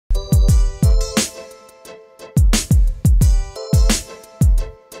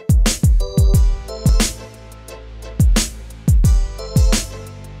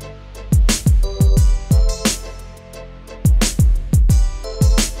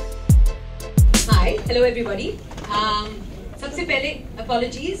Hello everybody. सबसे पहले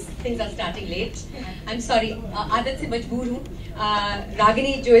apologies, things are starting late. I'm sorry, आदत से मजबूर हूँ.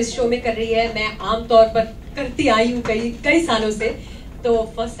 रागिनी जो इस शो में कर रही है, मैं आमतौर पर करती आई हूँ कई सालों से. तो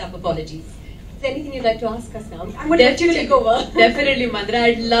first up, apologies. Is there anything you'd like to ask us now? I'm going to let you take over. Definitely, Mandira.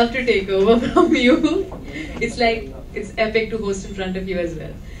 I'd love to take over from you. It's epic to host in front of you as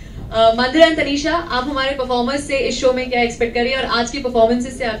well. Mandira and Tanisha, आप हमारे performers से इस show में क्या expect कर रही हैं और आज की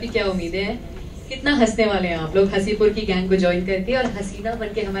परफॉर्मेंसेस से आपकी क्या उम्मीदें हैं? कितना हंसने वाले हैं आप लोग हसीपुर की गैंग को ज्वाइन करके और हसीना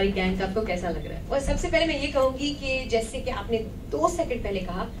बनके हमारी गैंग का आपको कैसा लग रहा है? और सबसे पहले मैं ये कहूंगी कि जैसे कि आपने 2 सेकंड पहले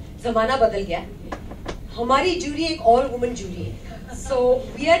कहा, जमाना बदल गया. हमारी जूरी एक और वुमन जूरी है. So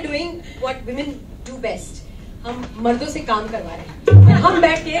we are doing what women do best. हम मर्दों से काम करवा रहे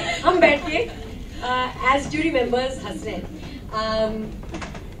हैं. हम बैठ के एज जूरी मेंबर्स हंस रहे हैं.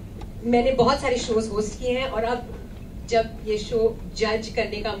 मैंने बहुत सारे शोज होस्ट किए हैं और अब जब ये शो जज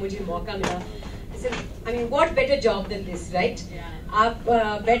करने का मुझे मौका मिला, I mean, what better job than this, right? आप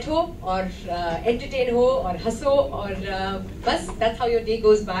बैठो और entertain हो और हंसो और बस that's how your day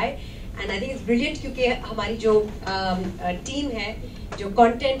goes by. And I think it's brilliant क्योंकि हमारी जो टीम है, जो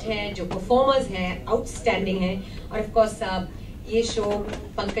content है, जो performers हैं, outstanding हैं. और of course ये शो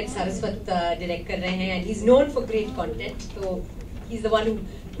पंकज सारस्वत डायरेक्ट कर रहे हैं and he's known for great content. So he's the one who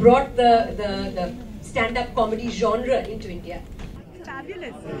brought the stand-up comedy genre into India.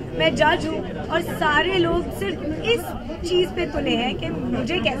 मैं जज हूँ और सारे लोग सिर्फ इस चीज़ पे तुले हैं कि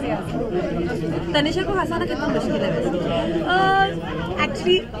मुझे कैसे हंसा. तनिषा को हंसाना कितना मुश्किल है?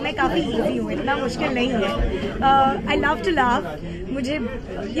 एक्चुअली मैं काफ़ी इजी हूँ, इतना मुश्किल नहीं है. I love to laugh. मुझे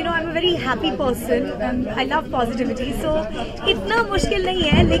I am a very happy person. I love positivity. सो इतना मुश्किल नहीं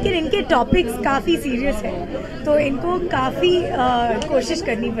है, लेकिन इनके टॉपिक्स काफ़ी सीरियस हैं तो इनको काफ़ी कोशिश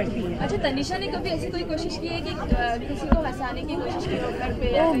करनी पड़ती है. अच्छा, तनिषा ने कभी ऐसी कोई कोशिश की है कि किसी को हंसाने की कोशिश की हो घर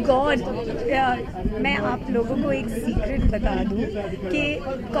पे? ओह गॉड, मैं आप लोगों को एक सीक्रेट बता दूं कि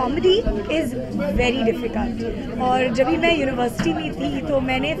कॉमेडी इज़ वेरी डिफ़िकल्ट. और जब भी मैं यूनिवर्सिटी में थी तो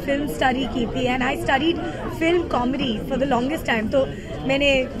मैंने फिल्म स्टडी की थी and I studied film comedy for the longest time. तो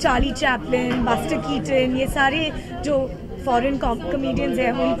मैंने चार्ली चैपलिन, बस्टर कीटन, ये सारे जो फॉरेन कॉमेडियंस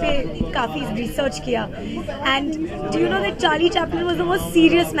हैं उन पे काफ़ी रिसर्च किया. And do you know that Charlie Chaplin was the most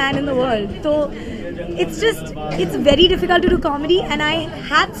serious man in the world. तो it's very difficult to do comedy, and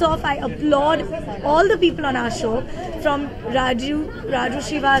hats off, I applaud all the people on our show, from Raju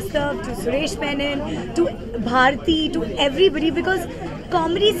Srivastav to Suresh Menon to Bharti to everybody, because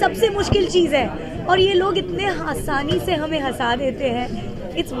comedy सबसे मुश्किल चीज़ है और ये लोग इतने आसानी से हमें हंसा देते हैं.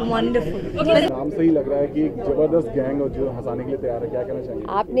 It's wonderful. नाम से ही लग रहा है कि एक जबरदस्त गैंग जो हंसाने के लिए तैयार है. क्या कहना चाहिए?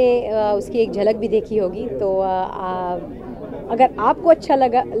 आपने उसकी एक झलक भी देखी होगी, तो अगर आपको अच्छा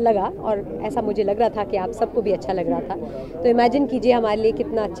लगा और ऐसा मुझे लग रहा था कि आप सबको भी अच्छा लग रहा था, तो इमेजिन कीजिए हमारे लिए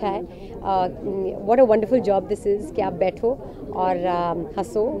कितना अच्छा है. What a wonderful job this is कि आप बैठो और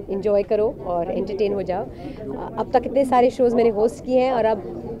हंसो, एंजॉय करो और एंटरटेन हो जाओ. अब तक इतने सारे शोज़ मैंने होस्ट किए हैं और अब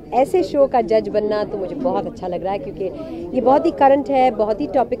ऐसे शो का जज बनना तो मुझे बहुत अच्छा लग रहा है, क्योंकि ये बहुत ही करंट है, बहुत ही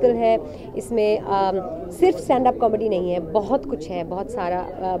टॉपिकल है. इसमें सिर्फ स्टैंड अप कॉमेडी नहीं है, बहुत कुछ है, बहुत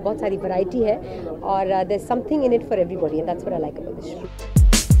सारी वैरायटी है और there is something in it for everybody. That's what I like about this show.